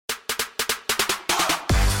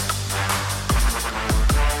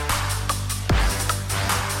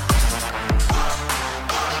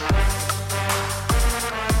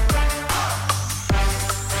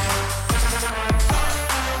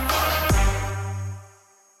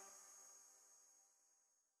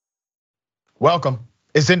Welcome.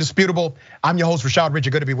 It's indisputable. I'm your host, Rashad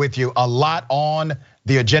Richey. Good to be with you. A lot on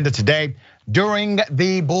the agenda today. During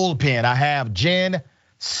the bullpen, I have Jen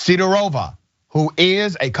Sidorova, who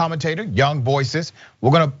is a commentator, Young Voices.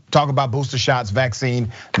 We're gonna talk about booster shots,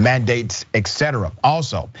 vaccine mandates, etc.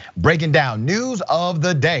 Also, breaking down news of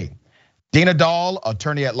the day. Dina Dahl,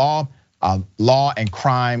 attorney at law, law and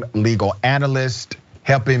crime legal analyst,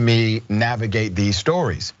 helping me navigate these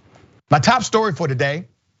stories. My top story for today: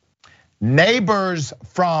 neighbors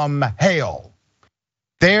from hell.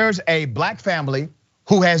 There's a black family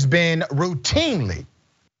who has been routinely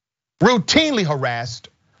harassed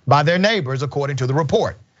by their neighbors, according to the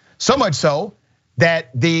report. So much so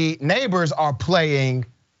that the neighbors are playing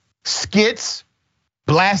skits,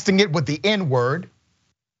 blasting it with the N-word,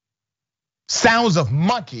 sounds of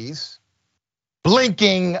monkeys,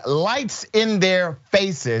 blinking lights in their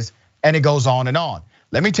faces, and it goes on and on.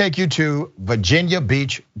 Let me take you to Virginia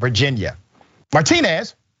Beach, Virginia.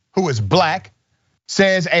 Martinez, who is black,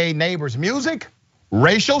 says a neighbor's music,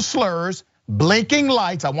 racial slurs, blinking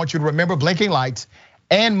lights, I want you to remember blinking lights,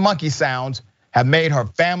 and monkey sounds have made her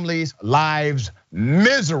family's lives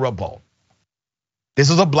miserable. This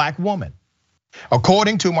is a black woman.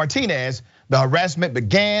 According to Martinez, the harassment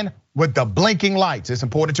began with the blinking lights. It's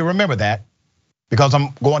important to remember that because I'm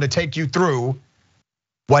going to take you through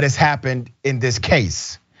what has happened in this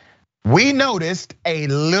case. We noticed a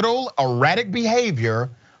little erratic behavior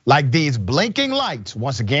like these blinking lights,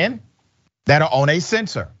 once again, that are on a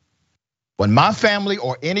sensor. When my family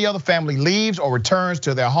or any other family leaves or returns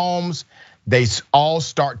to their homes, they all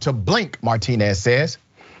start to blink, Martinez says.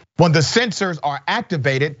 When the sensors are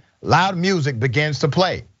activated, loud music begins to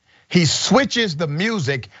play. He switches the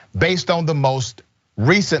music based on the most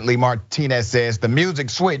recently, Martinez says, the music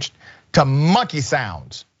switched to monkey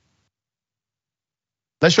sounds.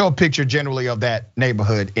 Let's show a picture generally of that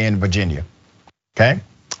neighborhood in Virginia, okay?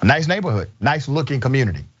 A nice neighborhood, nice looking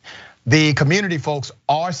community. The community folks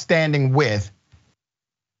are standing with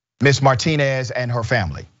Miss Martinez and her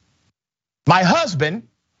family. My husband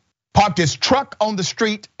parked his truck on the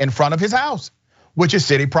street in front of his house, which is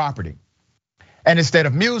city property. And instead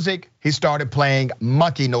of music, he started playing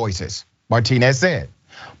monkey noises, Martinez said.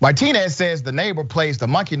 Martinez says the neighbor plays the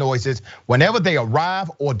monkey noises whenever they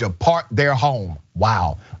arrive or depart their home.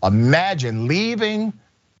 Wow, imagine leaving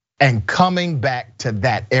and coming back to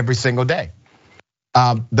that every single day.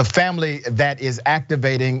 The family that is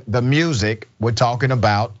activating the music, we're talking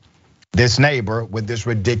about this neighbor with this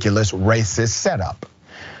ridiculous racist setup.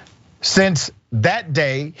 Since that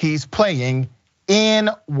day, he's playing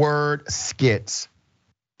N-word skits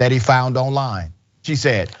that he found online. She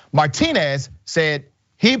said, Martinez said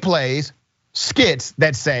he plays skits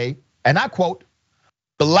that say, and I quote,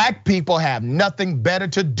 "Black people have nothing better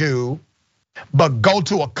to do but go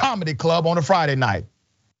to a comedy club on a Friday night."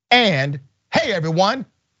 And, hey everyone,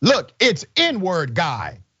 look, it's N-word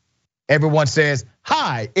guy. Everyone says,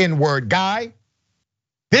 hi, N-word guy.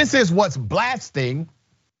 This is what's blasting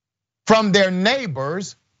from their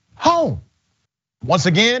neighbor's home. Once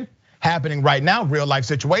again, happening right now, real life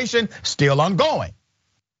situation, still ongoing.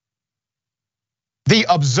 The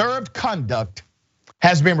observed conduct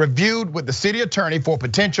has been reviewed with the city attorney for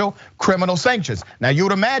potential criminal sanctions. Now you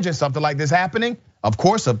would imagine something like this happening, of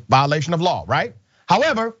course, a violation of law, right?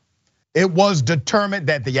 However, it was determined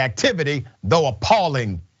that the activity, though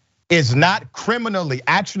appalling, is not criminally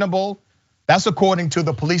actionable. That's according to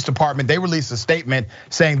the police department. They released a statement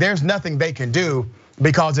saying there's nothing they can do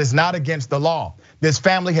because it's not against the law. This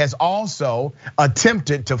family has also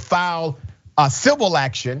attempted to file a civil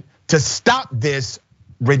action to stop this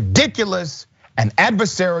ridiculous and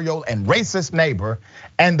adversarial and racist neighbor,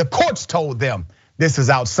 and the courts told them this is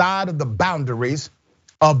outside of the boundaries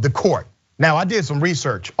of the court. Now, I did some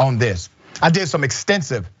research on this. I did some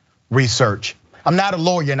extensive research. I'm not a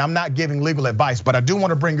lawyer and I'm not giving legal advice, but I do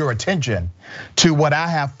want to bring your attention to what I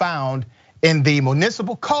have found in the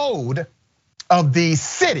municipal code of the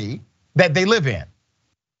city that they live in.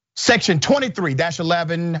 Section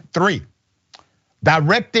 23-11-3,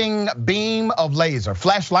 directing beam of laser,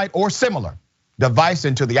 flashlight, or similar device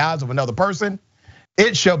into the eyes of another person,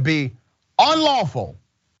 it shall be unlawful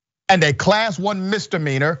and a class 1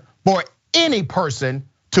 misdemeanor for any person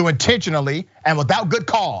to intentionally and without good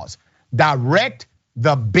cause direct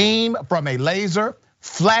the beam from a laser,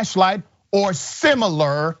 flashlight, or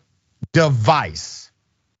similar device.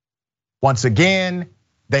 Once again,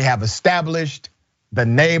 they have established the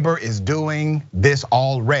neighbor is doing this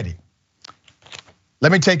already.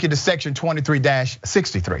 Let me take you to section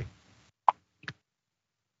 23-63.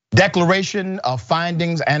 Declaration of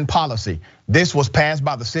Findings and Policy. This was passed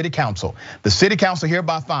by the City Council. The City Council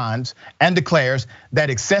hereby finds and declares that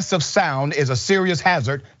excessive sound is a serious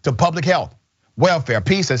hazard to public health, welfare,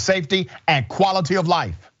 peace and safety, and quality of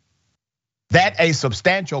life. That a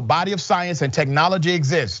substantial body of science and technology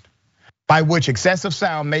exists by which excessive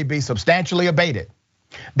sound may be substantially abated.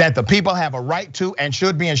 That the people have a right to and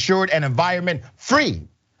should be ensured an environment free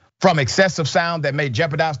from excessive sound that may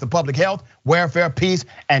jeopardize the public health, welfare, peace,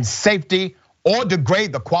 and safety, or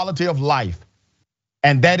degrade the quality of life.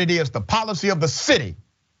 And that it is the policy of the city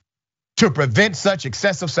to prevent such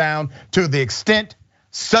excessive sound to the extent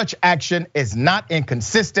such action is not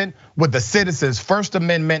inconsistent with the citizens' First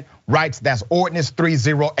Amendment rights. That's Ordinance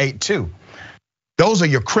 3082. Those are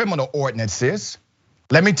your criminal ordinances.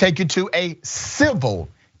 Let me take you to a civil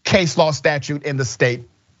case law statute in the state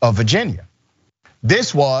of Virginia.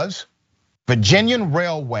 This was Virginian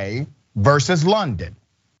Railway versus London.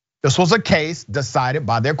 This was a case decided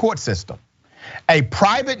by their court system. A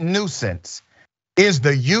private nuisance is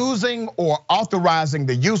the using or authorizing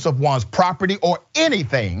the use of one's property or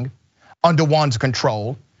anything under one's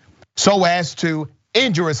control so as to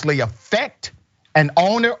injuriously affect an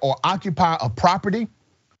owner or occupier of property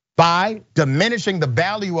by diminishing the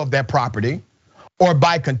value of that property, or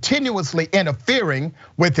by continuously interfering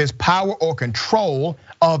with his power or control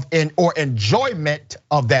of or enjoyment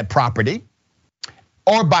of that property,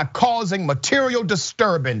 or by causing material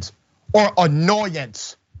disturbance or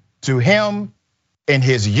annoyance to him in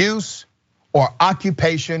his use or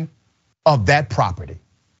occupation of that property.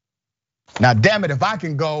 Now, damn it, if I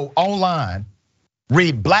can go online,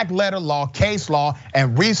 read black letter law, case law,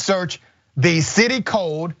 and research the city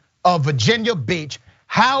code of Virginia Beach,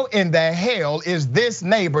 how in the hell is this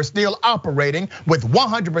neighbor still operating with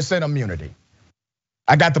 100% immunity?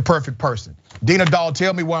 I got the perfect person. Dina Dahl,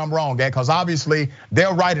 tell me where I'm wrong at, because obviously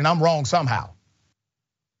they're right and I'm wrong somehow.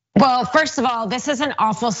 Well, first of all, this is an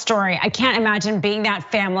awful story. I can't imagine being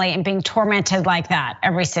that family and being tormented like that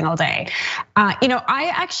every single day.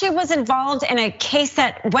 I actually was involved in a case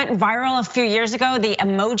that went viral a few years ago, the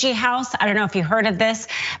Emoji House. I don't know if you heard of this,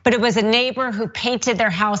 but it was a neighbor who painted their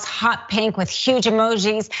house hot pink with huge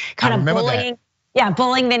emojis, kind of bullying. Yeah,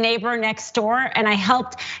 bullying the neighbor next door. And I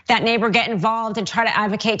helped that neighbor get involved and try to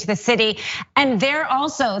advocate to the city. And there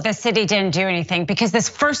also, the city didn't do anything because this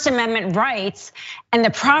First Amendment rights and the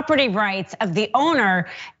property rights of the owner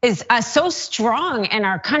is so strong in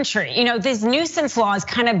our country. These nuisance laws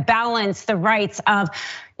kind of balance the rights of,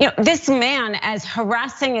 this man, as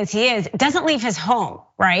harassing as he is, doesn't leave his home,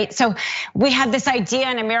 right? So we have this idea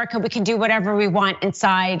in America, we can do whatever we want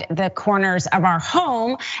inside the corners of our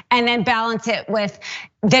home and then balance it with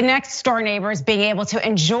the next door neighbors being able to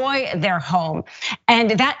enjoy their home. And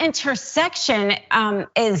that intersection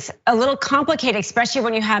is a little complicated, especially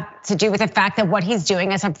when you have to do with the fact that what he's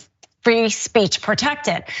doing is a free speech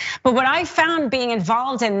protected. But what I found being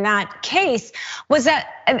involved in that case was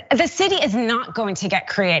that the city is not going to get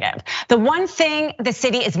creative. The one thing the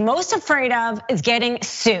city is most afraid of is getting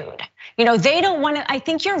sued. They don't want to. I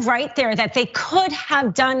think you're right there that they could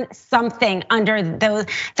have done something under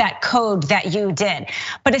that code that you did.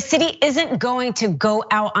 But a city isn't going to go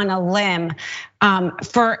out on a limb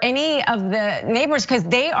for any of the neighbors because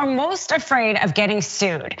they are most afraid of getting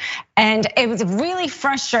sued. And it was really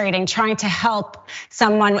frustrating trying to help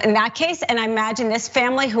someone in that case. And I imagine this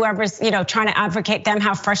family, whoever's trying to advocate them,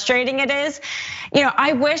 how frustrating it is.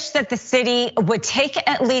 I wish that the city would take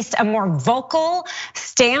at least a more vocal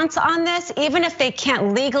stance on this, even if they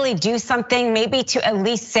can't legally do something, maybe to at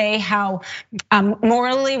least say how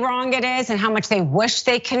morally wrong it is and how much they wish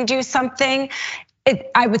they can do something.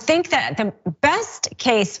 I would think that the best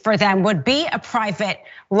case for them would be a private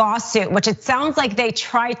lawsuit, which it sounds like they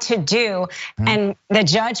tried to do. And the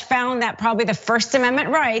judge found that probably the First Amendment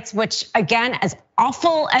rights, which again, as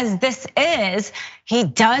awful as this is, he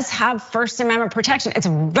does have First Amendment protection. It's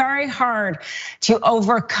very hard to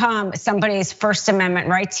overcome somebody's First Amendment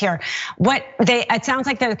rights here. It sounds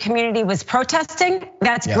like the community was protesting.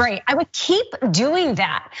 That's great. I would keep doing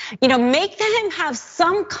that. Make them have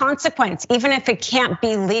some consequence, even if it can't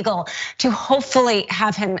be legal, to hopefully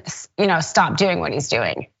have him, stop doing what he's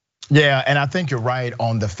doing. Yeah, and I think you're right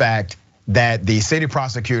on the fact that the city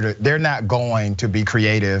prosecutor, they're not going to be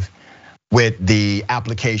creative with the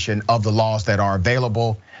application of the laws that are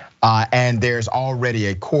available. And there's already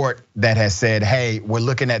a court that has said, hey, we're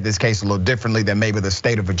looking at this case a little differently than maybe the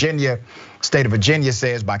state of Virginia. State of Virginia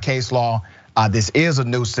says by case law, this is a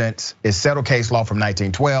nuisance. It's settled case law from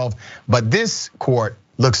 1912, but this court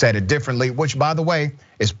looks at it differently, which by the way,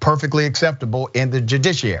 is perfectly acceptable in the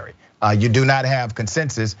judiciary. You do not have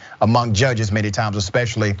consensus among judges many times,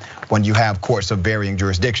 especially when you have courts of varying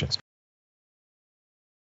jurisdictions.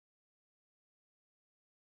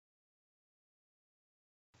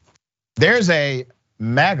 There's a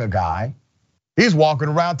MAGA guy. He's walking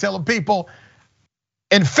around telling people,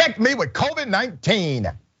 infect me with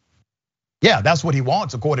COVID-19. Yeah, that's what he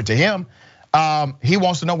wants, according to him. He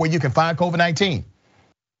wants to know where you can find COVID-19.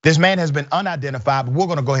 This man has been unidentified, but we're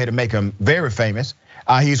gonna go ahead and make him very famous.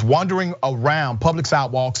 He's wandering around public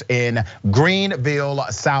sidewalks in Greenville,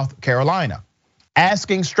 South Carolina,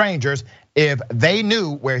 asking strangers if they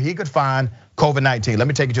knew where he could find COVID-19. Let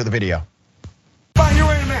me take you to the video. Fine, you're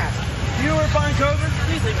wearing a mask. You know where to find COVID?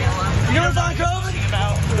 Please leave me alone. You know where to find COVID?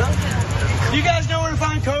 You guys know where to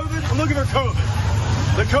find COVID? I'm looking for COVID.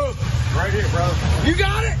 The COVID. Right here, bro. You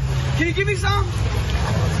got it? Can you give me some?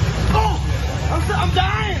 Oh, I'm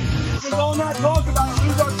dying. This is all not talk about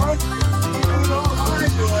lose our country. You lose all time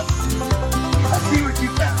to us. I see what you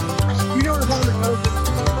found. You know where to find the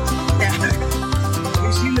COVID? Yeah.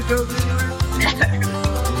 You seen the COVID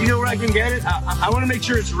anywhere? You know where I can get it? I want to make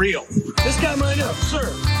sure it's real. This guy might know,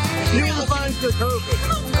 sir. You will find the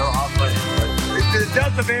COVID. No, I'll find it. It's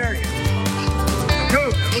Delta variant.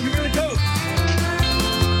 COVID. I'm looking for the COVID.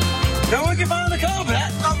 No one can find the COVID.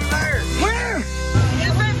 That's over there. Where?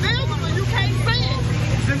 It's invisible. You can't see it.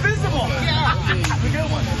 It's invisible. Yeah. It's a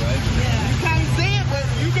good one. You can't see it, but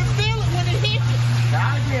you can feel it when it hits you.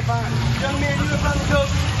 Nah, I can't find it. Young man, you gonna find the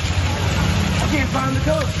COVID? I can't find the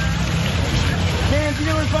COVID. Man, you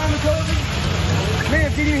know where to find the COVID?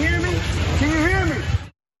 Man, can you hear me? Can you hear me?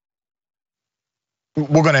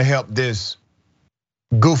 We're gonna help this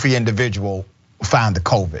goofy individual find the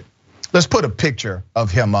COVID. Let's put a picture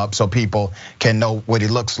of him up so people can know what he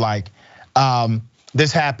looks like.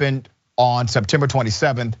 This happened on September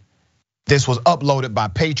 27th. This was uploaded by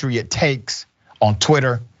Patriot Takes on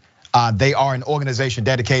Twitter. They are an organization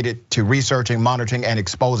dedicated to researching, monitoring, and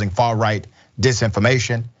exposing far-right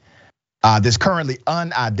disinformation. This currently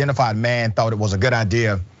unidentified man thought it was a good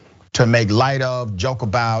idea to make light of, joke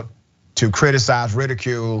about, to criticize,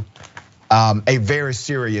 ridicule a very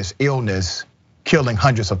serious illness killing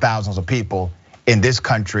hundreds of thousands of people in this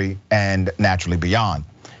country and naturally beyond.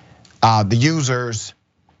 The users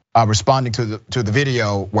responding to the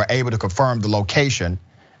video were able to confirm the location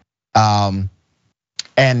and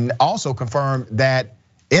also confirm that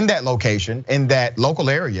in that location, in that local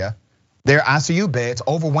area, their ICU beds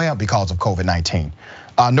overwhelmed because of COVID-19.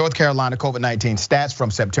 North Carolina COVID-19 stats from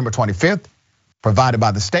September 25th provided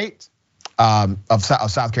by the state of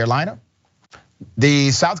South Carolina. The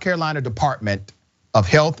South Carolina Department of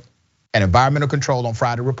Health and Environmental Control on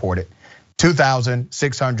Friday reported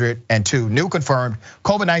 2,602 new confirmed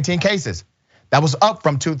COVID-19 cases. That was up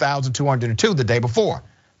from 2,202 the day before.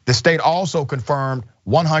 The state also confirmed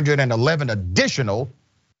 111 additional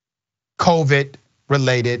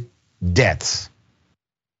COVID-related deaths.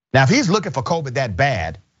 Now, if he's looking for COVID that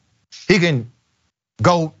bad, he can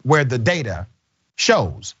go where the data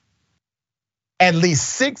shows. At least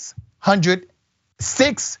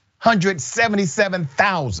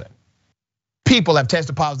 677,000 people have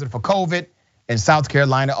tested positive for COVID in South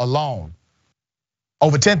Carolina alone.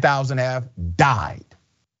 Over 10,000 have died.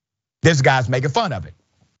 This guy's making fun of it.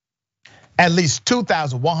 At least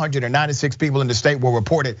 2,196 people in the state were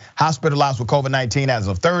reported hospitalized with COVID-19 as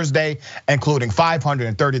of Thursday, including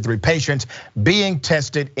 533 patients being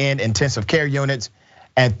tested in intensive care units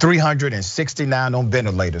and 369 on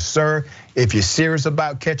ventilators. Sir, if you're serious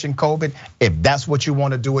about catching COVID, if that's what you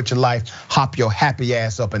want to do with your life, hop your happy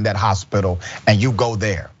ass up in that hospital and you go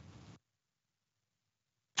there.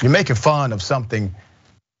 You're making fun of something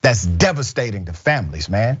that's devastating to families,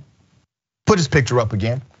 man. Put his picture up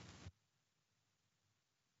again.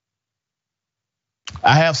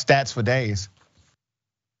 I have stats for days,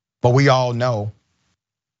 but we all know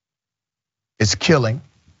it's killing,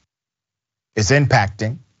 it's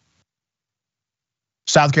impacting.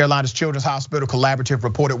 South Carolina's Children's Hospital Collaborative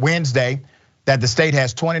reported Wednesday that the state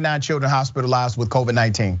has 29 children hospitalized with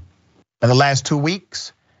COVID-19. In the last 2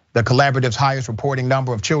 weeks, the collaborative's highest reporting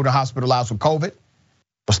number of children hospitalized with COVID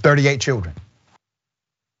was 38 children.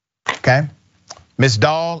 Okay, Ms.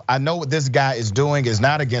 Dahl, I know what this guy is doing is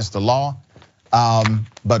not against the law.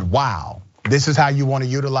 But wow, this is how you want to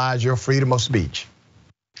utilize your freedom of speech.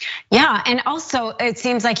 Yeah, and also it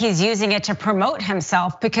seems like he's using it to promote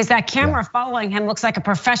himself because that camera following him looks like a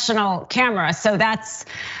professional camera. So that's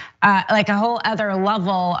like a whole other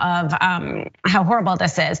level of how horrible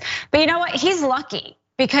this is. But you know what? He's lucky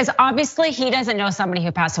because obviously he doesn't know somebody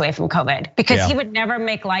who passed away from COVID because he would never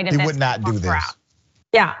make light of this. He would not do this.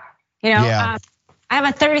 Yeah, you know. I have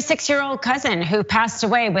a 36-year-old cousin who passed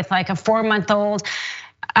away with like a 4-month-old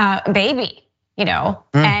baby,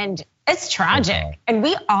 and it's tragic. And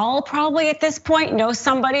we all probably at this point know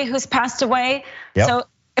somebody who's passed away. Yep. So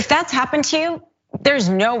if that's happened to you, there's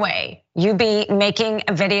no way you'd be making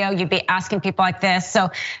a video, you'd be asking people like this.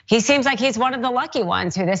 So he seems like he's one of the lucky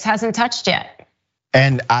ones who this hasn't touched yet.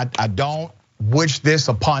 And I don't wish this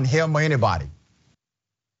upon him or anybody,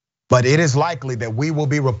 but it is likely that we will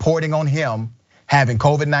be reporting on him having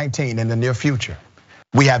COVID-19 in the near future.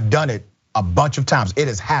 We have done it a bunch of times. It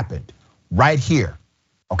has happened right here,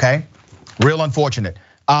 okay? Real unfortunate.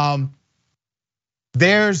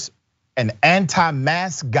 There's an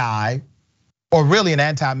anti-mask guy, or really an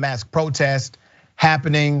anti-mask protest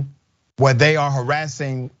happening where they are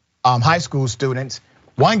harassing high school students.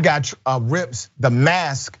 One guy rips the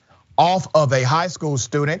mask off of a high school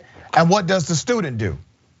student, and what does the student do?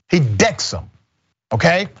 He decks him,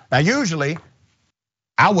 okay? Now usually,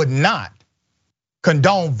 I would not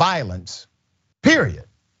condone violence, period.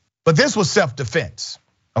 But this was self-defense,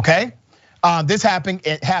 okay? This happened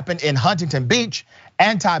in Huntington Beach.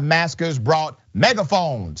 Anti-maskers brought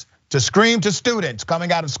megaphones to scream to students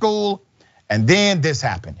coming out of school, and then this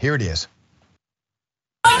happened. Here it is.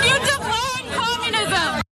 Are you defying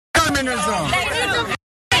communism? Communism.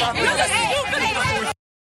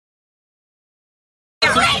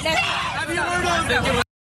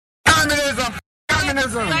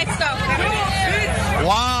 Communism. Let's go.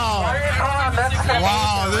 Wow.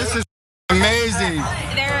 Wow, this is amazing.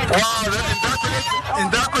 Wow, the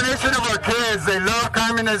indoctrination of our kids. They love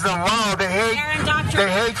communism. Wow, they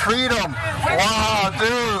hate freedom. Wow,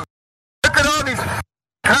 dude. Look at all these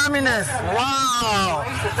communists. Wow,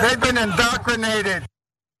 they've been indoctrinated.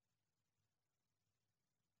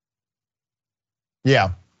 Yeah.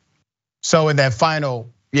 So in that final,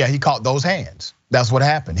 he caught those hands. That's what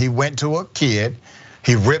happened. He went to a kid,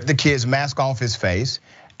 he ripped the kid's mask off his face,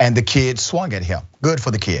 and the kid swung at him. Good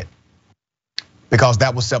for the kid, because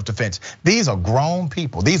that was self-defense. These are grown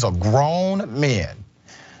people. These are grown men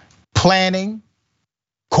planning,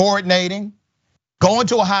 coordinating, going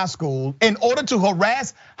to a high school in order to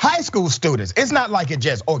harass high school students. It's not like it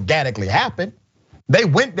just organically happened. They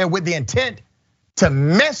went there with the intent to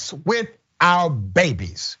mess with our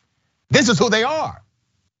babies. This is who they are.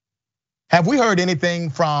 Have we heard anything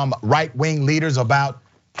from right-wing leaders about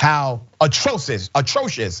how atrocious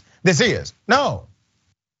this is? No.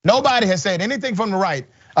 Nobody has said anything from the right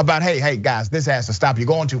about, hey guys, this has to stop. You're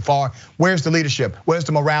going too far. Where's the leadership? Where's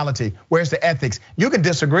the morality? Where's the ethics? You can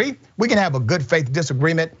disagree. We can have a good faith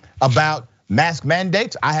disagreement about mask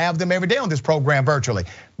mandates. I have them every day on this program virtually.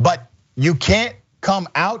 But you can't come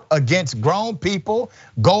out against grown people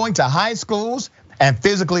going to high schools and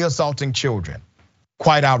physically assaulting children.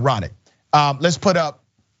 Quite ironic. Let's put up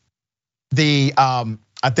the,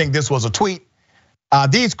 I think this was a tweet.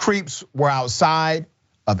 These creeps were outside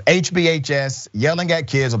of HBHS yelling at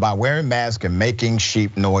kids about wearing masks and making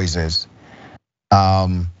sheep noises.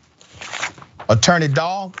 Attorney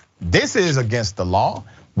Dahl, this is against the law.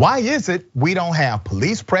 Why is it we don't have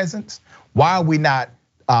police presence? Why are we not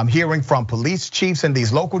hearing from police chiefs in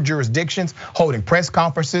these local jurisdictions, holding press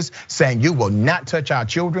conferences saying you will not touch our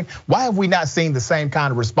children? Why have we not seen the same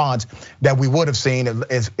kind of response that we would have seen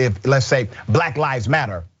if let's say, Black Lives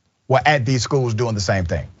Matter were at these schools doing the same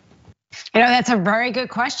thing? That's a very good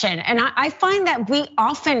question. And I find that we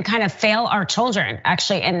often kind of fail our children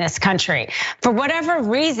actually in this country. For whatever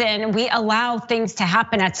reason, we allow things to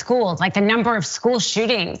happen at schools, like the number of school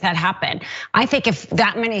shootings that happen. I think if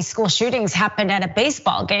that many school shootings happened at a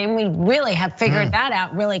baseball game, we really have figured that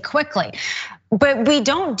out really quickly. But we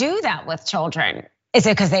don't do that with children. Is it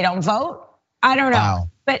because they don't vote? I don't know. Wow.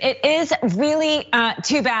 But it is really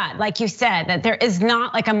too bad, like you said, that there is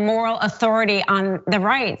not like a moral authority on the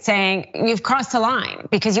right saying you've crossed the line,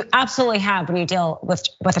 because you absolutely have when you deal with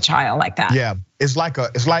a child like that. Yeah, it's like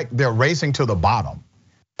they're racing to the bottom.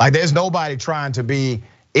 Like there's nobody trying to be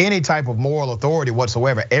any type of moral authority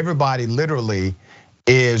whatsoever. Everybody literally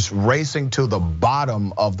is racing to the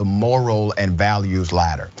bottom of the moral and values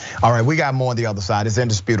ladder. All right, we got more on the other side. It's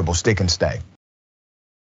indisputable. Stick and stay.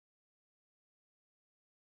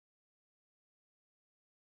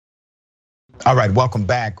 All right, welcome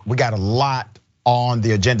back. We got a lot on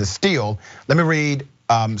the agenda still. Let me read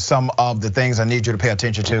some of the things I need you to pay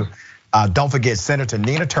attention to. Don't forget, Senator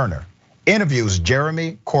Nina Turner interviews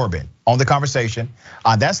Jeremy Corbyn on The Conversation.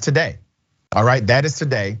 That's today, all right, that is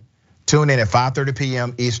today. Tune in at 5:30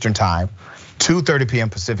 p.m. Eastern time, 2:30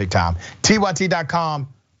 p.m. Pacific time, tyt.com/live.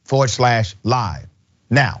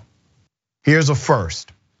 Now, here's a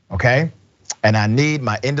first, okay? And I need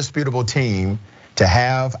my indisputable team to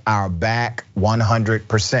have our back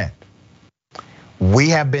 100%. We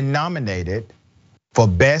have been nominated for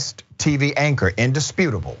Best TV Anchor,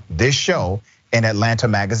 Indisputable, this show in Atlanta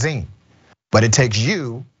Magazine. But it takes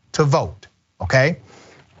you to vote, okay?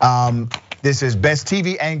 This is Best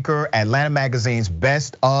TV Anchor, Atlanta Magazine's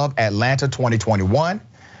Best of Atlanta 2021.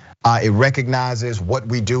 It recognizes what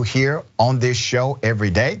we do here on this show every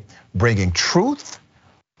day, bringing truth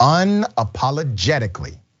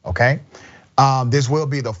unapologetically, okay? This will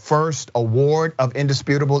be the first award of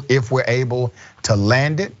Indisputable if we're able to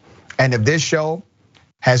land it. And if this show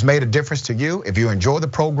has made a difference to you, if you enjoy the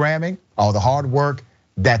programming, all the hard work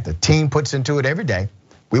that the team puts into it every day,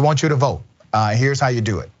 we want you to vote. Here's how you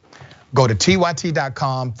do it. Go to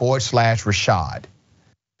tyt.com/Rashad.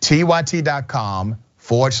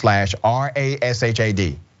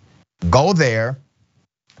 tyt.com/RASHAD. Go there,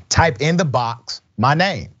 type in the box my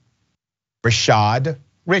name, Rashad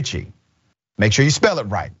Richey. Make sure you spell it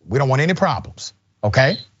right. We don't want any problems,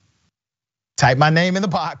 okay? Type my name in the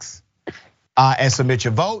box and submit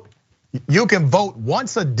your vote. You can vote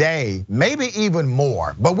once a day, maybe even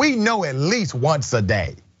more, but we know at least once a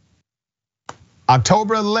day.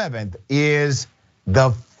 October 11th is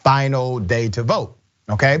the final day to vote,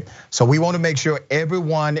 okay? So we want to make sure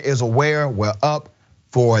everyone is aware we're up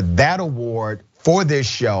for that award for this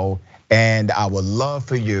show, and I would love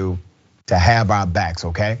for you to have our backs,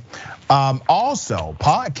 okay? Also,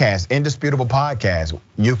 podcast, Indisputable Podcast.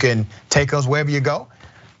 You can take us wherever you go.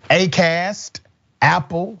 Acast,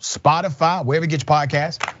 Apple, Spotify, wherever you get your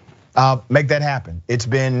podcast, make that happen. It's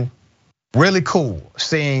been really cool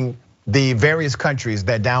seeing the various countries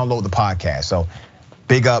that download the podcast. So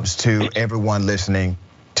big ups to everyone listening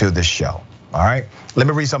to this show, all right? Let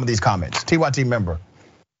me read some of these comments. TYT member,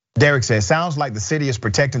 Derek says, sounds like the city is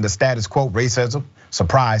protecting the status quo, racism,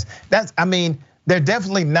 surprise. They're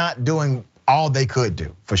definitely not doing all they could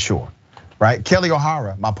do, for sure, right? Kelly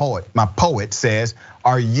O'Hara, my poet says,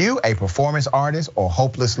 are you a performance artist or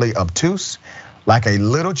hopelessly obtuse? Like a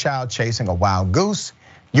little child chasing a wild goose?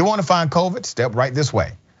 You wanna find COVID? Step right this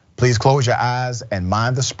way. Please close your eyes and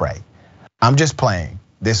mind the spray. I'm just playing,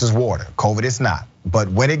 this is water, COVID is not. But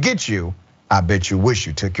when it gets you, I bet you wish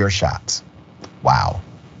you took your shots. Wow.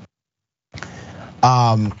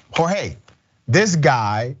 Jorge, this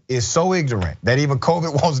guy is so ignorant that even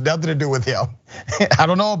COVID wants nothing to do with him. I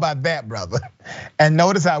don't know about that, brother. And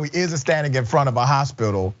notice how he isn't standing in front of a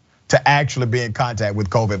hospital to actually be in contact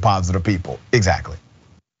with COVID positive people. Exactly.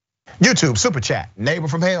 YouTube, super chat, neighbor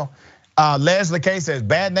from hell. Leslie K says,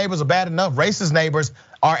 bad neighbors are bad enough. Racist neighbors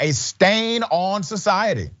are a stain on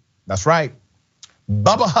society. That's right.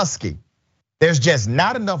 Bubba Husky, there's just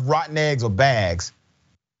not enough rotten eggs or bags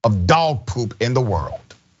of dog poop in the world.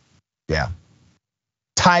 Yeah.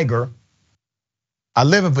 Tiger, I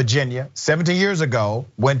live in Virginia, 17 years ago,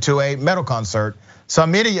 went to a metal concert.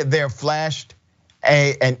 Some idiot there flashed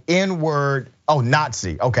an N-word,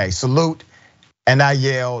 Nazi, okay, salute. And I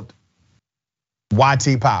yelled,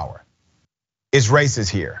 YT power. It's racist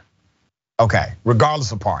here. Okay,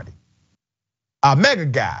 regardless of party. Mega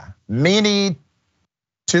guy, Meanie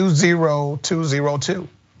 20202.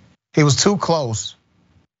 He was too close.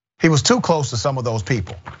 He was too close to some of those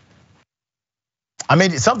people.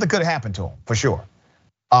 Something could have happened to him, for sure.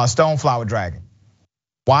 Stoneflower Dragon.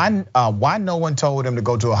 Why no one told him to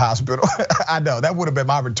go to a hospital? I know, that would have been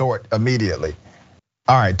my retort immediately.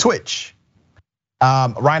 All right, Twitch.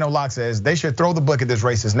 Rhino Lock says, they should throw the book at this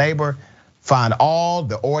racist neighbor, find all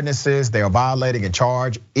the ordinances they are violating and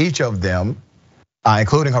charge each of them,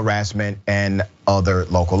 including harassment and other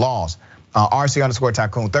local laws.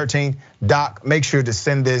 RC_Tycoon13, Doc, make sure to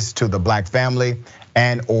send this to the Black family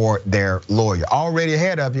and or their lawyer. Already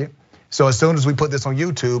ahead of you. So as soon as we put this on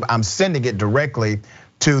YouTube, I'm sending it directly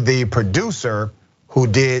to the producer who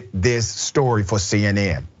did this story for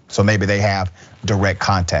CNN. So maybe they have direct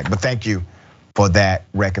contact, but thank you for that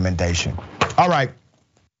recommendation. All right.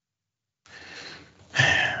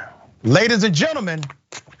 Ladies and gentlemen,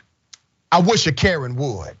 I wish a Karen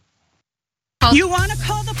would. You want to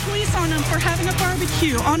call the police on them for having a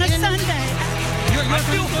barbecue on a Sunday? I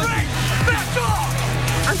feel free. Back off.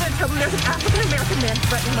 I'm going to tell them there's an African-American man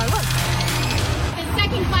threatening my life.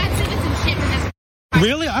 Second-class citizenship in this.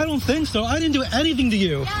 Really? I don't think so. I didn't do anything to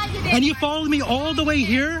you. Yeah, you did. And you followed me all the way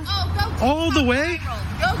here? Oh, go all the way?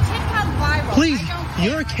 Viral. Go TikTok viral. Please,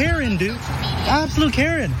 you're a Karen, dude. Absolute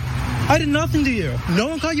Karen. I did nothing to you. No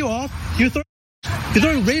one cut you off. You're throwing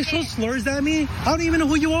racial slurs at me. I don't even know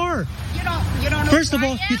who you are. You don't know. First of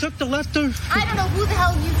all, you took the left of. I don't know who the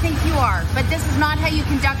hell you think you are, but this is not how you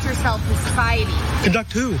conduct yourself in society.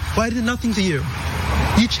 Conduct who? Well, I did nothing to you.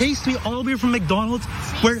 You chased me all the way from McDonald's,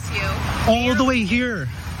 all the way here.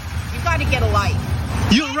 You got to get a life.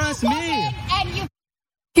 You arrest me. And you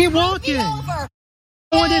keep walking. No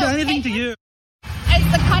one did anything to you. As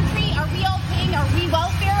the country, are we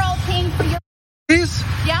welfare all paying for your... Please?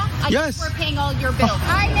 Yeah? Yes. We're paying all your bills.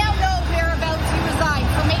 I now know whereabouts you reside,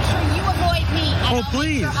 so make sure you avoid me. And I'll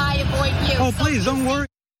please. Make sure I avoid you. Oh, so please, don't worry.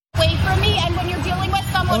 Wait for me, and when you're dealing with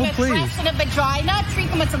someone with breasts and a vagina, treat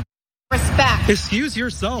them with some respect. Excuse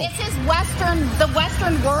yourself. This is the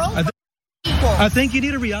Western world. I think you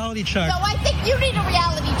need a reality check. No, I think you need a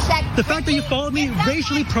reality check. The fact that you followed me,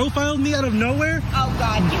 racially profiled me out of nowhere. Oh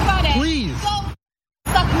God, you got it. Please. Go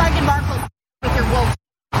suck Meghan Markle with your wolf.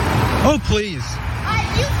 Oh please.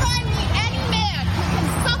 You find me any man who can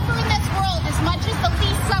suffer in this world as much as the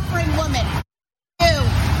least suffering woman. You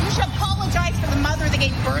should apologize for the mother that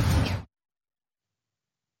gave birth to you.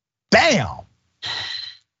 Damn.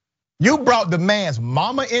 You brought the man's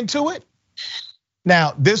mama into it?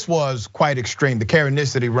 Now, this was quite extreme. The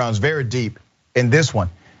Karenicity runs very deep in this one.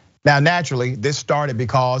 Now, naturally, this started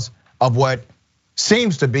because of what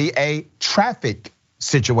seems to be a traffic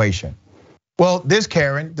situation. Well, this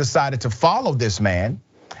Karen decided to follow this man.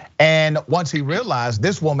 And once he realized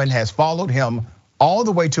this woman has followed him all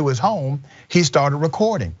the way to his home, he started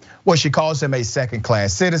recording. Well, she calls him a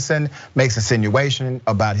second-class citizen, makes insinuation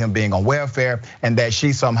about him being on welfare and that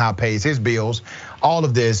she somehow pays his bills. All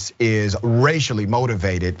of this is racially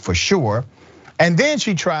motivated for sure. And then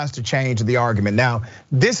she tries to change the argument. Now,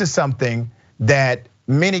 this is something that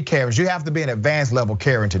many Karens, you have to be an advanced level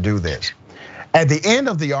Karen to do this. At the end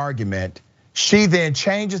of the argument, she then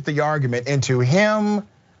changes the argument into him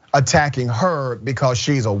attacking her because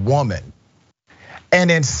she's a woman.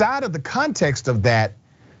 And inside of the context of that,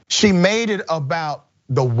 she made it about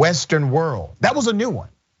the Western world. That was a new one.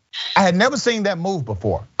 I had never seen that move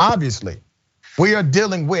before. Obviously, we are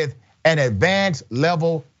dealing with an advanced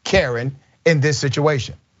level Karen in this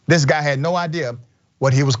situation. This guy had no idea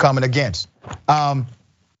what he was coming against.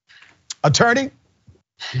 Attorney,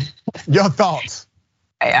 your thoughts?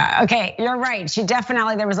 Okay, you're right.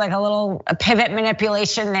 There was like a little pivot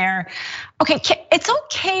manipulation there. Okay, it's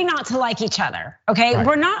okay not to like each other, okay? Right.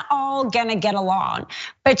 We're not all gonna get along,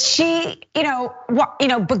 but she,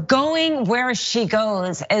 but going where she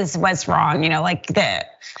goes is what's wrong, like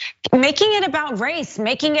making it about race,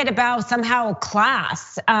 making it about somehow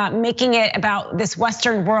class, making it about this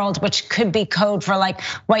Western world, which could be code for like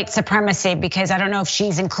white supremacy, because I don't know if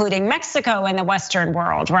she's including Mexico in the Western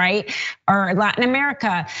world, right? Or Latin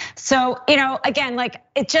America. So, again, like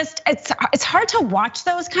it's hard to watch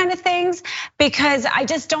those kind of things because I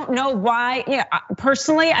just don't know why,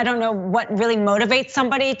 personally, I don't know what really motivates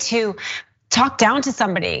somebody to talk down to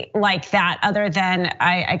somebody like that, other than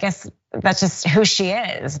I guess that's just who she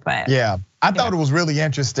is. But yeah, I thought it was really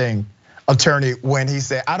interesting, attorney, when he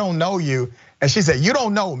said, "I don't know you," and she said, "You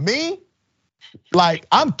don't know me? Like,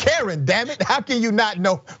 I'm Karen, damn it. How can you not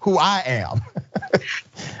know who I am?"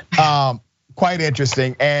 Quite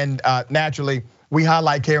interesting. And naturally, we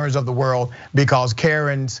highlight Karens of the world because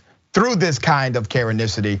Karens, through this kind of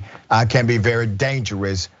Karenicity, can be very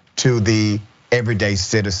dangerous to the everyday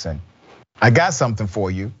citizen. I got something for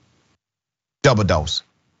you. Double dose.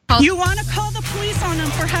 You want to call the police on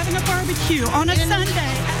them for having a barbecue on a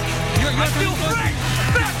Sunday. You're still free.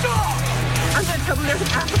 Back off. I'm gonna tell them there's an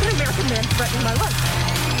African-American man threatening my life.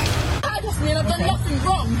 I just mean I've done nothing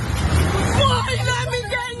wrong. Why? Let me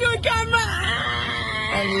get in your camera.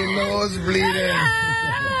 And your nose bleeding.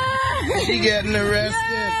 She getting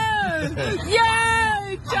arrested.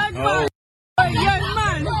 Yay! Jackpot. Young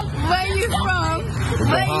man, where you from? The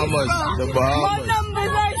Bahamas. My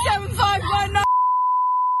number's 8751.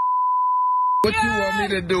 What you want me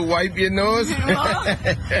to do? Wipe your nose?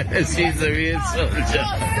 She's a real soldier.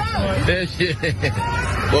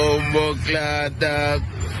 Bombo clad dog.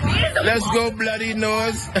 Let's go, bloody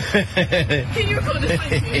nose. Can you call this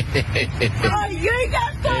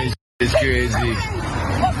It's crazy.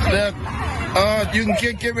 Look, you can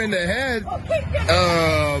kick him in the head.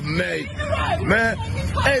 Oh, mate. Man,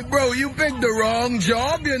 hey, bro, you picked the wrong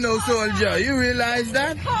job, soldier. You realize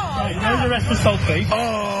that? No arrest for selfie.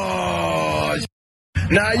 Oh,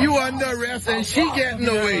 now you under arrest and she getting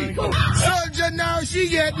away. Soldier, now she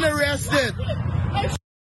getting arrested.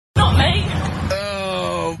 Not me.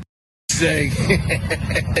 Oh, sake.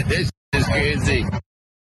 This is crazy.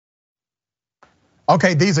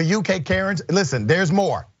 Okay, these are UK Karens. Listen, there's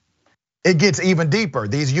more. It gets even deeper.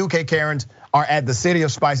 These UK Karens are at the City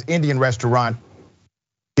of Spice Indian restaurant.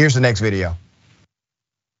 Here's the next video.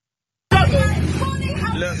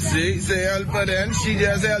 Look, see, say help her then. She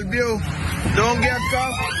just help you. Don't get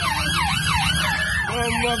caught.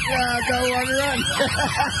 I want to run.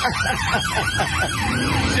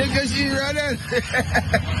 Because she running.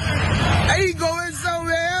 He going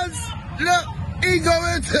somewhere else. Look, he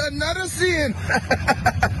going to another scene.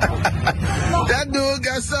 That dude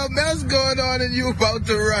got something else going on and you about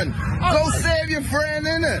to run. Go save your friend,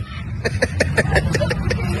 innit?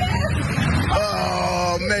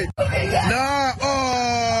 Oh, mate. Nah,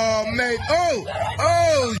 oh, mate. Oh.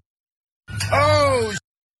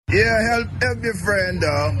 Yeah, help your friend,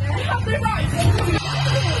 dog. Them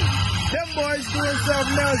boys doing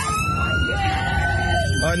something else.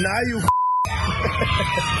 Oh, now you.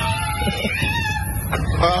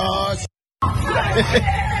 Oh,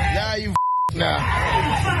 now you now.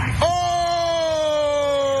 Oh,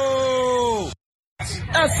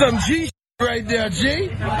 that's some G right there, G.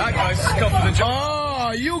 That guy's scuffing the job.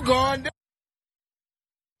 Oh, you gone.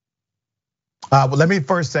 Well, let me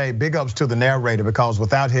first say big ups to the narrator, because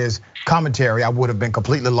without his commentary, I would have been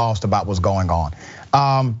completely lost about what's going on.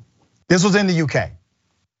 This was in the UK.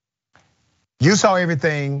 You saw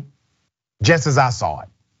everything just as I saw it,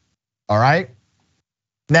 all right?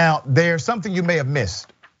 Now, there's something you may have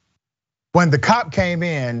missed. When the cop came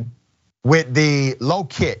in with the low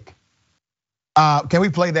kick, can we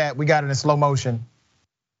play that? We got it in slow motion.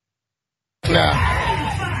 Nah.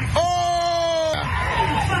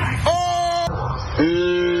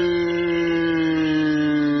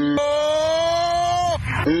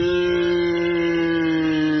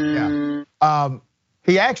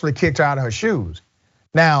 He actually kicked her out of her shoes.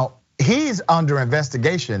 Now, he's under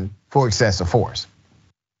investigation for excessive force,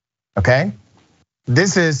 okay?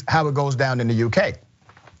 This is how it goes down in the UK.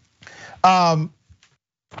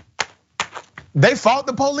 They fought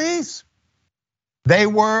the police. They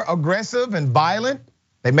were aggressive and violent.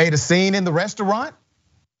 They made a scene in the restaurant.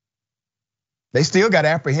 They still got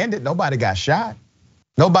apprehended. Nobody got shot.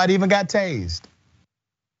 Nobody even got tased.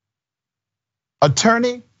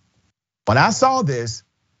 Attorney, when I saw this,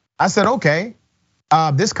 I said, okay,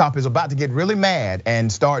 this cop is about to get really mad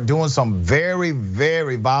and start doing some very,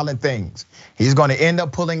 very violent things. He's gonna end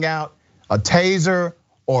up pulling out a taser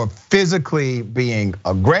or physically being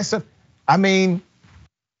aggressive. I mean,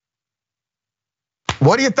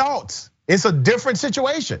 what are your thoughts? It's a different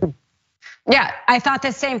situation. Yeah, I thought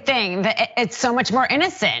the same thing, that it's so much more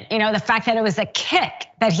innocent. The fact that it was a kick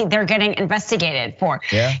that they're getting investigated for.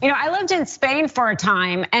 Yeah. I lived in Spain for a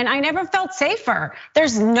time and I never felt safer.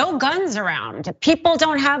 There's no guns around. People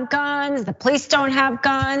don't have guns, the police don't have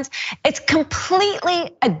guns. It's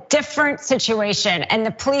completely a different situation. And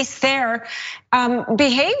the police there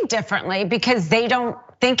behave differently because they don't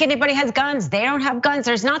think anybody has guns. They don't have guns.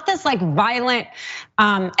 There's not this like violent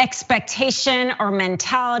expectation or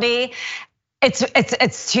mentality.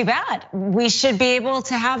 It's too bad. We should be able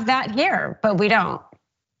to have that here, but we don't.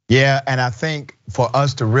 Yeah, and I think for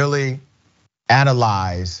us to really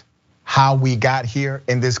analyze how we got here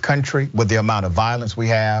in this country with the amount of violence we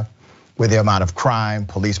have, with the amount of crime,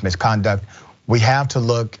 police misconduct, we have to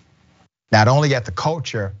look not only at the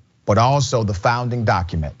culture, but also the founding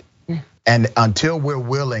document. And until we're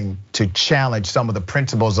willing to challenge some of the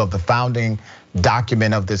principles of the founding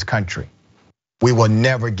document of this country, we will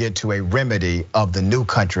never get to a remedy of the new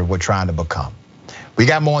country we're trying to become. We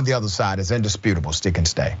got more on the other side. It's indisputable. Stick and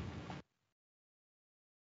stay.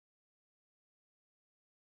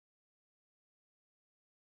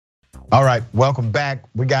 All right, welcome back.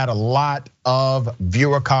 We got a lot of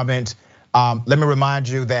viewer comments. Let me remind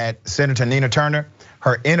you that Senator Nina Turner,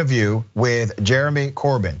 her interview with Jeremy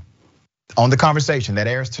Corbyn on The Conversation that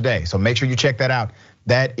airs today. So make sure you check that out.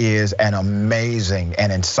 That is an amazing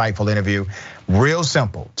and insightful interview. Real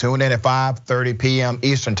simple. Tune in at 5:30 p.m.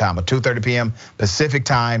 Eastern time or 2:30 p.m. Pacific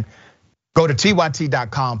time. Go to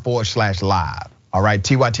tyt.com/live. All right,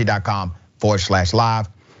 tyt.com/live.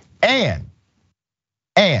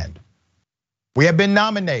 And we have been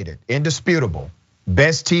nominated, indisputable,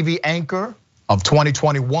 Best TV Anchor of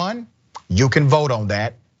 2021. You can vote on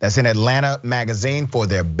that. That's in Atlanta Magazine for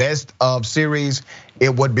their Best of series.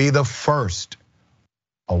 It would be the first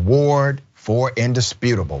award for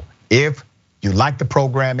indisputable. If you like the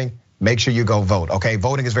programming, make sure you go vote, okay?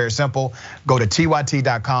 Voting is very simple. Go to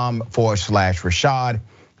tyt.com/Rashad,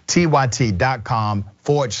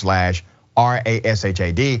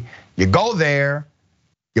 tyt.com/RASHAD. You go there,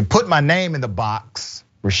 you put my name in the box,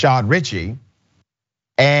 Rashad Richey,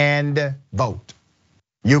 and vote.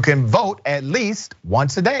 You can vote at least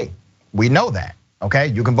once a day. We know that, okay?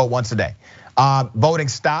 You can vote once a day. Voting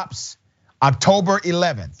stops October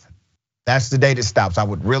 11th. That's the date it stops. I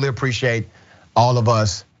would really appreciate all of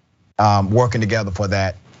us working together for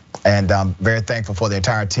that. And I'm very thankful for the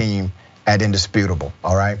entire team at Indisputable,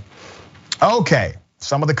 all right? Okay,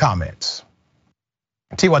 some of the comments.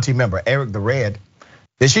 TYT member Eric the Red,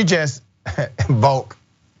 did she just invoke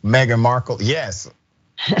Meghan Markle? Yes.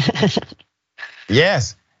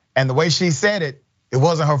 Yes. And the way she said it, it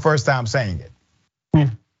wasn't her first time saying it.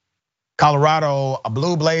 Colorado, a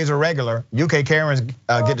blue blazer regular. UK Karens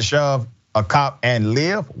get to shove a cop and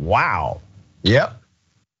live. Wow. Yep.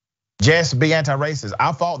 Just be anti-racist.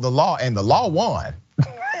 I fought the law and the law won.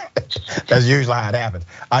 That's usually how it happens.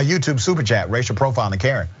 YouTube super chat, racial profiling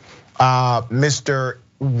Karen. Mr.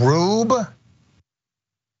 Rube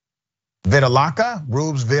Vitaloka.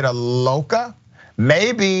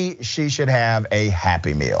 Maybe she should have a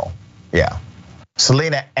Happy Meal. Yeah.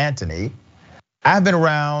 Selena Anthony. I've been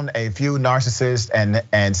around a few narcissists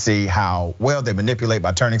and see how well they manipulate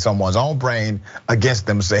by turning someone's own brain against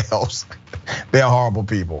themselves. They're horrible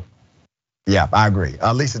people. Yeah, I agree.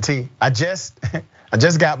 Lisa T, I just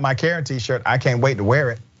got my Karen t-shirt. I can't wait to wear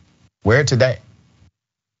it. Wear it today.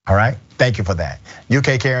 All right, thank you for that.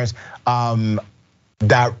 UK Karens,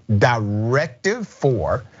 directive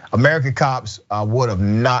 4, American cops would have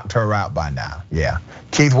knocked her out by now. Yeah,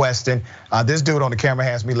 Keith Weston, this dude on the camera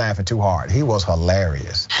has me laughing too hard. He was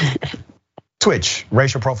hilarious. Twitch,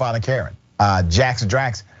 racial profiling Karen. Jax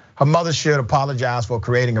Drax, her mother should apologize for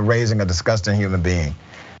creating and raising a disgusting human being.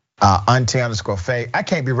 Auntie_Faye, I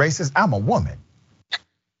can't be racist, I'm a woman.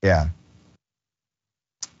 Yeah.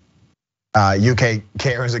 UK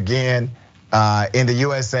Karens again. In the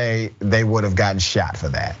USA, they would have gotten shot for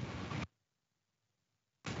that.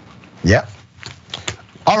 Yep.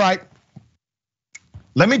 All right.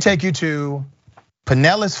 Let me take you to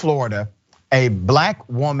Pinellas, Florida. A black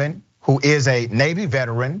woman who is a Navy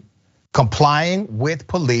veteran complying with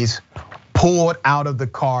police pulled out of the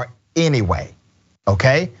car anyway,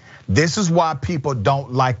 okay? This is why people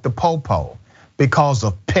don't like the popo, because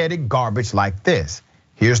of petty garbage like this.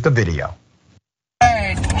 Here's the video.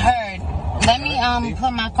 Heard. Let me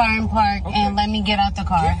put my car in park and let me get out the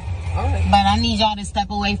car. But I need y'all to step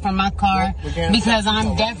away from my car because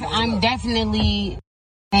I'm definitely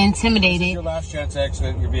intimidated. Your last chance to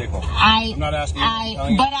exit your vehicle. I'm not asking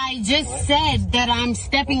you. But I just said that I'm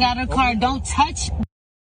stepping out of the car. Don't touch the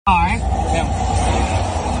car.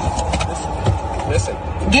 Listen.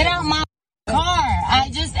 Get out my car. I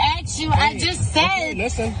just asked you. I just said.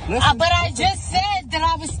 Listen. But I just said that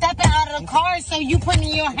I was stepping out of the car. So you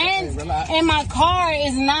putting your hands in my car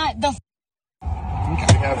is not the.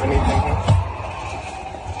 Okay. Have anything here?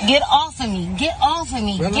 Get off of me. Get off of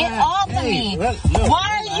me. Relax. Get off of me. Look, why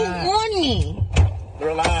are you on me?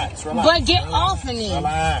 Relax. But get off of me.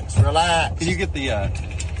 Relax. Can you get the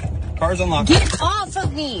cars unlocked? Get off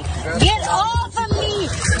of me. Get off of me.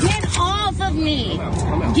 Get off of me.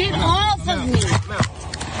 Get off of me.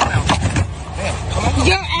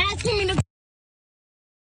 You're asking me to.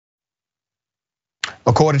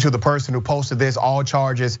 According to the person who posted this, all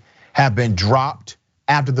charges have been dropped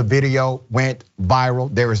after the video went viral.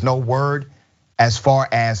 There is no word as far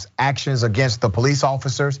as actions against the police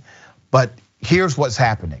officers, but here's what's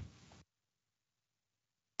happening.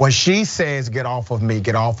 When she says, get off of me,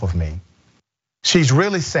 she's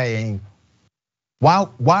really saying, why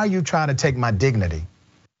are you trying to take my dignity?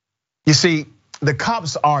 You see, the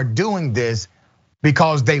cops are doing this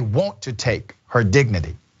because they want to take her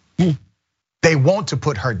dignity. They want to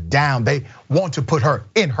put her down. They want to put her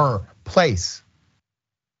in her place.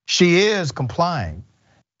 She is complying.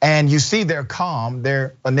 And you see they're calm.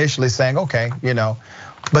 They're initially saying, okay,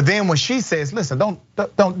 But then when she says, listen, don't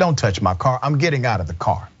touch my car. I'm getting out of the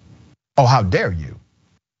car. Oh, how dare you?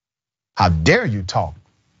 How dare you talk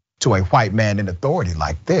to a white man in authority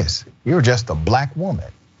like this? You're just a black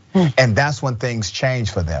woman. And that's when things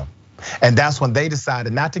change for them. And that's when they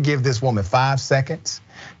decided not to give this woman 5 seconds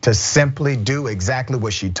to simply do exactly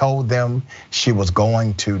what she told them she was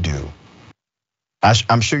going to do.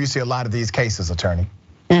 I'm sure you see a lot of these cases, attorney.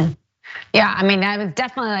 Yeah, I mean, that was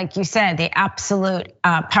definitely, like you said, the absolute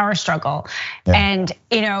power struggle. Yeah. And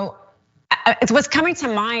what's coming to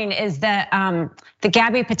mind is the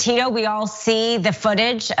Gabby Petito. We all see the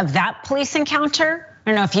footage of that police encounter. I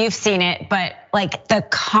don't know if you've seen it, but like the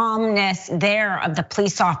calmness there of the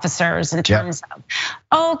police officers in terms of,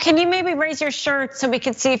 oh, can you maybe raise your shirt so we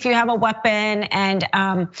can see if you have a weapon? And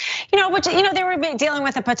they were dealing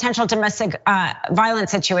with a potential domestic violence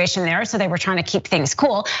situation there, so they were trying to keep things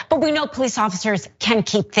cool. But we know police officers can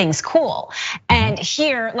keep things cool. And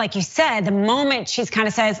here, like you said, the moment she's kind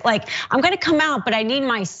of says, like, I'm gonna come out, but I need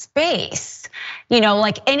my space.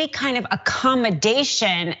 Like any kind of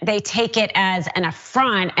accommodation, they take it as an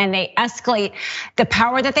affront and they escalate the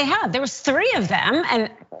power that they have. There was 3 of them,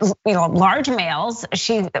 and large males.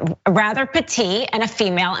 She's rather petite and a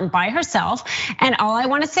female and by herself. And all I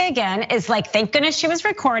want to say again is like, thank goodness she was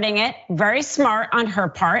recording it. Very smart on her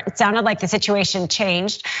part. It sounded like the situation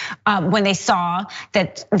changed when they saw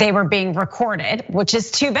that they were being recorded, which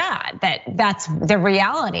is too bad that that's the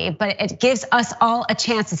reality. But it gives us all a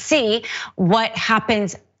chance to see what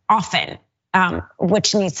happens often,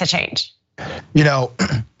 which needs to change.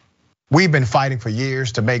 We've been fighting for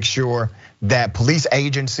years to make sure that police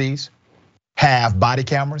agencies have body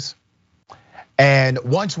cameras. And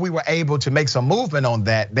once we were able to make some movement on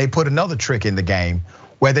that, they put another trick in the game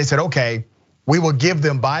where they said, okay, we will give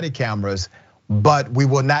them body cameras, but we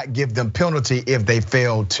will not give them penalty if they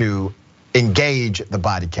fail to engage the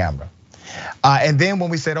body camera. And then when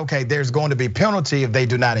we said, okay, there's going to be penalty if they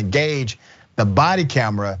do not engage the body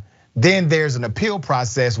camera, then there's an appeal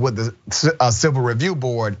process with the Civil Review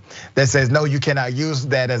Board that says, no, you cannot use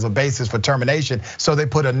that as a basis for termination. So they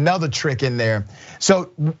put another trick in there.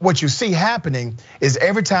 So what you see happening is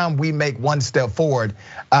every time we make one step forward,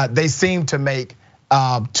 they seem to make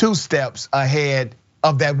 2 steps ahead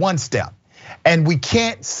of that one step. And we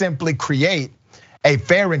can't simply create a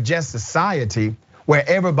fair and just society where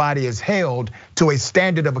everybody is held to a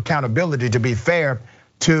standard of accountability to be fair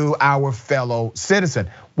to our fellow citizen.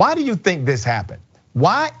 Why do you think this happened?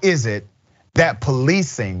 Why is it that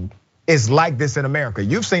policing is like this in America?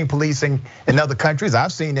 You've seen policing in other countries.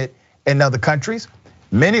 I've seen it in other countries.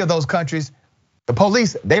 Many of those countries, the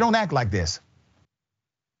police, they don't act like this.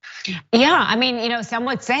 Yeah, I mean, some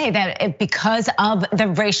would say that because of the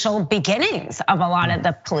racial beginnings of a lot of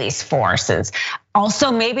the police forces.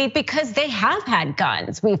 Also, maybe because they have had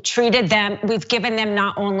guns. We've treated them, we've given them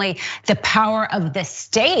not only the power of the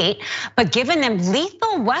state, but given them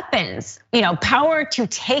lethal weapons, power to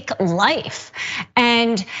take life.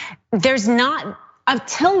 And there's not,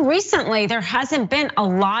 until recently, there hasn't been a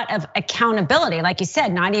lot of accountability. Like you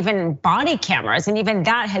said, not even body cameras, and even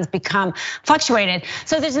that has become fluctuated.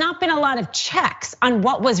 So there's not been a lot of checks on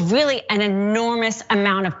what was really an enormous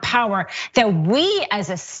amount of power that we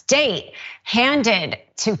as a state handed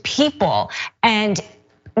to people. And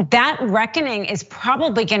that reckoning is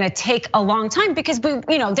probably gonna take a long time because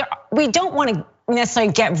we don't wanna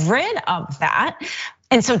necessarily get rid of that.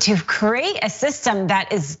 And so to create a system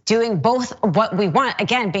that is doing both what we want,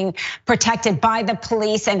 again, being protected by the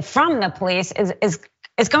police and from the police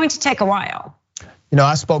is going to take a while.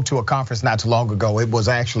 I spoke to a conference not too long ago. It was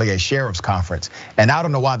actually a sheriff's conference. And I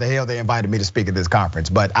don't know why the hell they invited me to speak at this conference,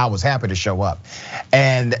 but I was happy to show up.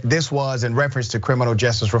 And this was in reference to criminal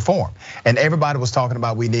justice reform. And everybody was talking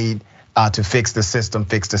about we need to fix the system,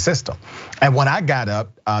 fix the system. And when I got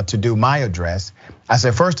up to do my address, I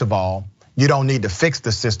said, first of all, you don't need to fix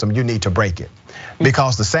the system, you need to break it.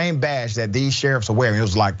 Because the same badge that these sheriffs are wearing, it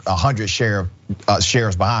was like 100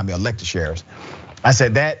 sheriffs behind me, elected sheriffs. I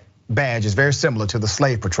said that badge is very similar to the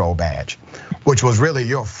Slave Patrol badge, which was really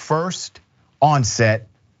your first onset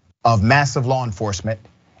of massive law enforcement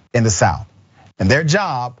in the South. And their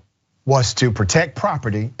job was to protect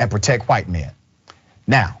property and protect white men.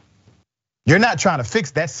 Now, you're not trying to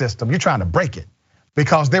fix that system, you're trying to break it.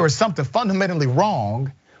 Because there was something fundamentally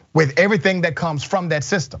wrong with everything that comes from that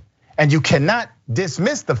system. And you cannot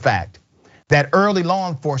dismiss the fact that early law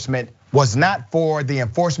enforcement was not for the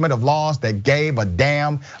enforcement of laws that gave a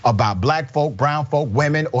damn about black folk, brown folk,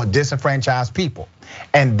 women, or disenfranchised people.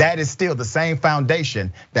 And that is still the same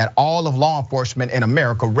foundation that all of law enforcement in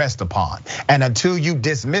America rests upon. And until you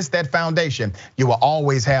dismiss that foundation, you will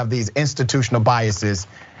always have these institutional biases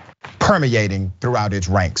permeating throughout its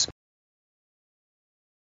ranks.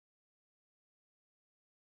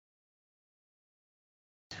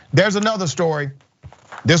 There's another story.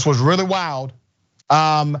 This was really wild.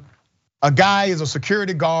 A guy is a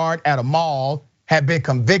security guard at a mall, had been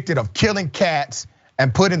convicted of killing cats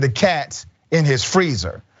and putting the cats in his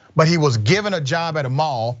freezer. But he was given a job at a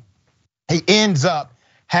mall. He ends up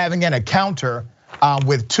having an encounter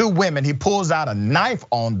with 2 women. He pulls out a knife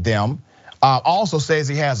on them. Also says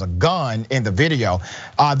he has a gun in the video.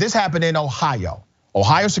 This happened in Ohio.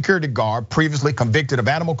 Ohio security guard, previously convicted of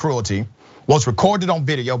animal cruelty, was recorded on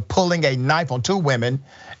video pulling a knife on 2 women,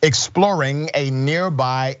 exploring a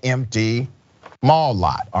nearby empty mall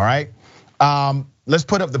lot, all right? Let's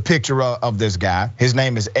put up the picture of this guy. His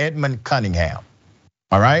name is Edmund Cunningham,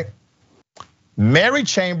 all right? Mary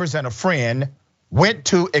Chambers and a friend went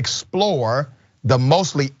to explore the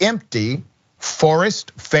mostly empty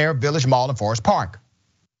Forest Fair Village Mall in Forest Park,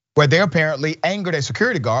 where they apparently angered a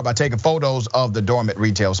security guard by taking photos of the dormant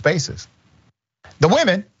retail spaces. The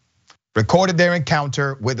women recorded their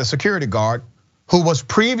encounter with a security guard who was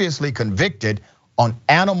previously convicted on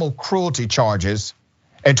animal cruelty charges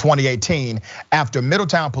in 2018 after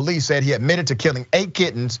Middletown police said he admitted to killing 8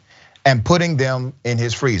 kittens and putting them in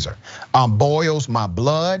his freezer. Boils my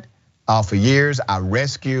blood. For years, I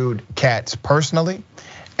rescued cats personally.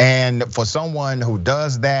 And for someone who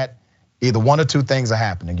does that, either one or two things are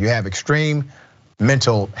happening. You have extreme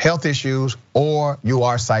mental health issues or you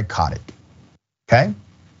are psychotic, okay?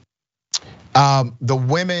 The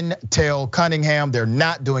women tell Cunningham they're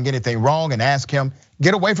not doing anything wrong and ask him,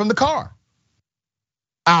 get away from the car.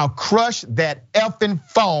 I'll crush that effing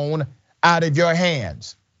phone out of your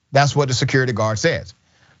hands. That's what the security guard says.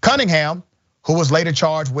 Cunningham, who was later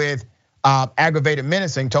charged with aggravated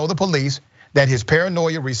menacing, told the police that his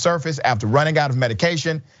paranoia resurfaced after running out of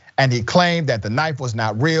medication, and he claimed that the knife was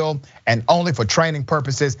not real and only for training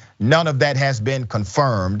purposes. None of that has been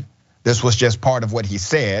confirmed. This was just part of what he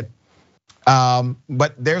said.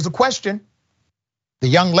 But there's a question. The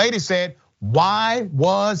young lady said, why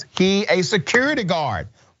was he a security guard?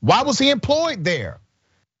 Why was he employed there?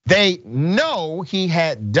 They know he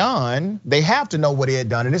had done, they have to know what he had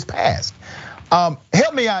done in his past.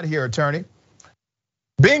 Help me out here, attorney.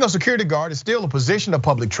 Being a security guard is still a position of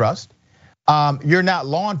public trust. You're not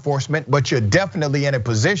law enforcement, but you're definitely in a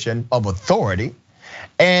position of authority.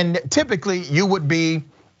 And typically you would be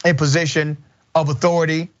in position of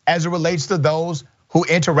authority as it relates to those who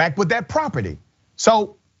interact with that property.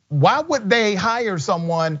 So why would they hire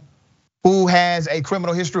someone who has a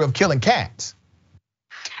criminal history of killing cats?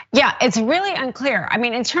 Yeah, it's really unclear. I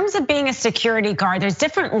mean, in terms of being a security guard, there's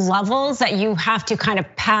different levels that you have to kind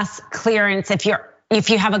of pass clearance. If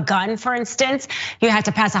you have a gun, for instance, you have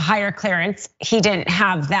to pass a higher clearance. He didn't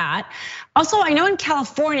have that. Also, I know in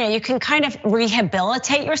California, you can kind of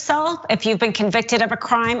rehabilitate yourself if you've been convicted of a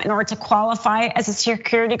crime in order to qualify as a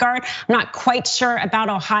security guard. I'm not quite sure about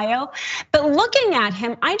Ohio, but looking at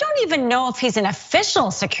him, I don't even know if he's an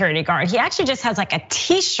official security guard. He actually just has like a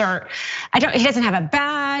t-shirt. He doesn't have a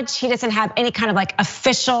badge. He doesn't have any kind of like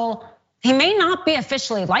official. He may not be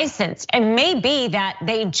officially licensed. It may be that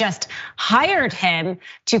they just hired him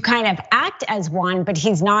to kind of act as one, but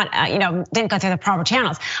he's not, didn't go through the proper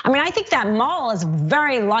channels. I mean, I think that mall is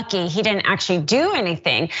very lucky he didn't actually do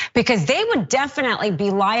anything, because they would definitely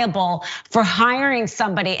be liable for hiring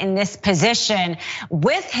somebody in this position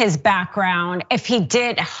with his background if he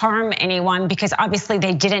did harm anyone, because obviously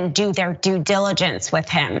they didn't do their due diligence with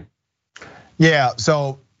him. Yeah,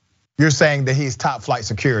 so you're saying that he's top flight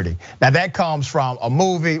security. Now that comes from a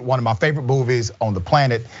movie, one of my favorite movies on the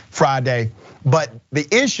planet, Friday. But the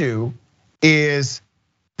issue is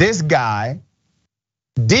this guy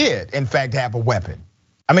did in fact have a weapon.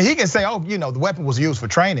 I mean, he can say, the weapon was used for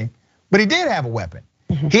training, but he did have a weapon.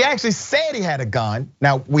 He actually said he had a gun.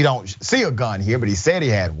 Now we don't see a gun here, but he said he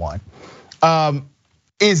had one. Could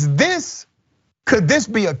this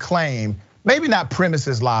be a claim? Maybe not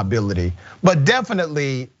premises liability, but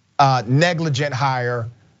definitely negligent hire,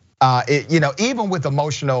 even with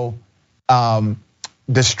emotional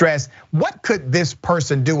distress. What could this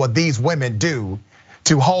person do or these women do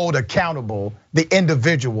to hold accountable the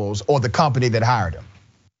individuals or the company that hired them?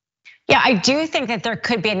 Yeah, I do think that there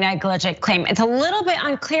could be a negligent claim. It's a little bit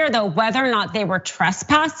unclear though whether or not they were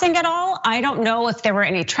trespassing at all. I don't know if there were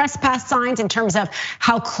any trespass signs in terms of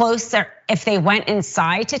how close if they went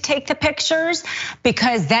inside to take the pictures,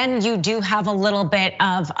 because then you do have a little bit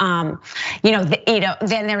of, then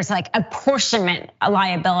there's like apportionment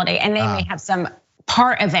liability, and they may have some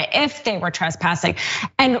part of it if they were trespassing.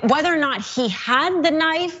 And whether or not he had the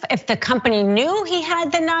knife, if the company knew he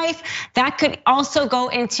had the knife, that could also go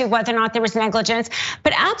into whether or not there was negligence.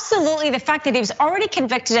 But absolutely, the fact that he was already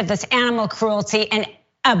convicted of this animal cruelty and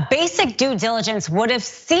a basic due diligence would have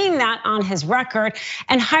seen that on his record,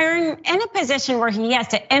 and hiring in a position where he has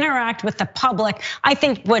to interact with the public, I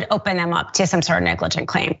think would open them up to some sort of negligent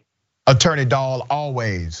claim. Attorney Dahl,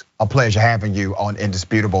 always a pleasure having you on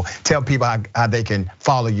Indisputable. Tell people how they can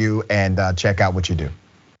follow you and check out what you do.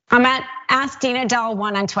 I'm at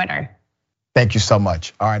AskDinaDahl1 on Twitter. Thank you so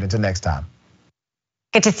much. All right, until next time.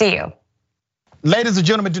 Good to see you. Ladies and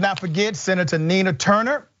gentlemen, do not forget Senator Nina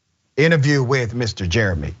Turner interview with Mr.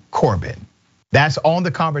 Jeremy Corbyn. That's on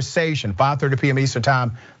The Conversation, 5:30 p.m. Eastern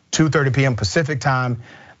Time, 2:30 p.m. Pacific Time.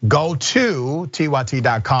 Go to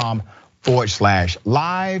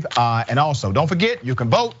tyt.com/live. And also, don't forget, you can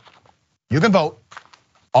vote. You can vote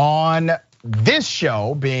on this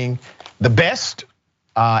show being the best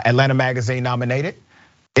Atlanta Magazine nominated,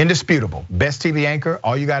 Indisputable, best TV anchor.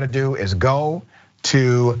 All you gotta do is go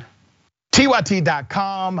to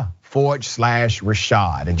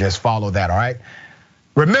tyt.com/Rashad and just follow that, all right?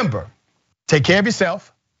 Remember, take care of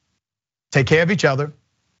yourself, take care of each other,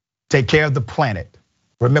 take care of the planet.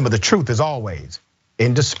 Remember, the truth is always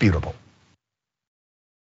indisputable.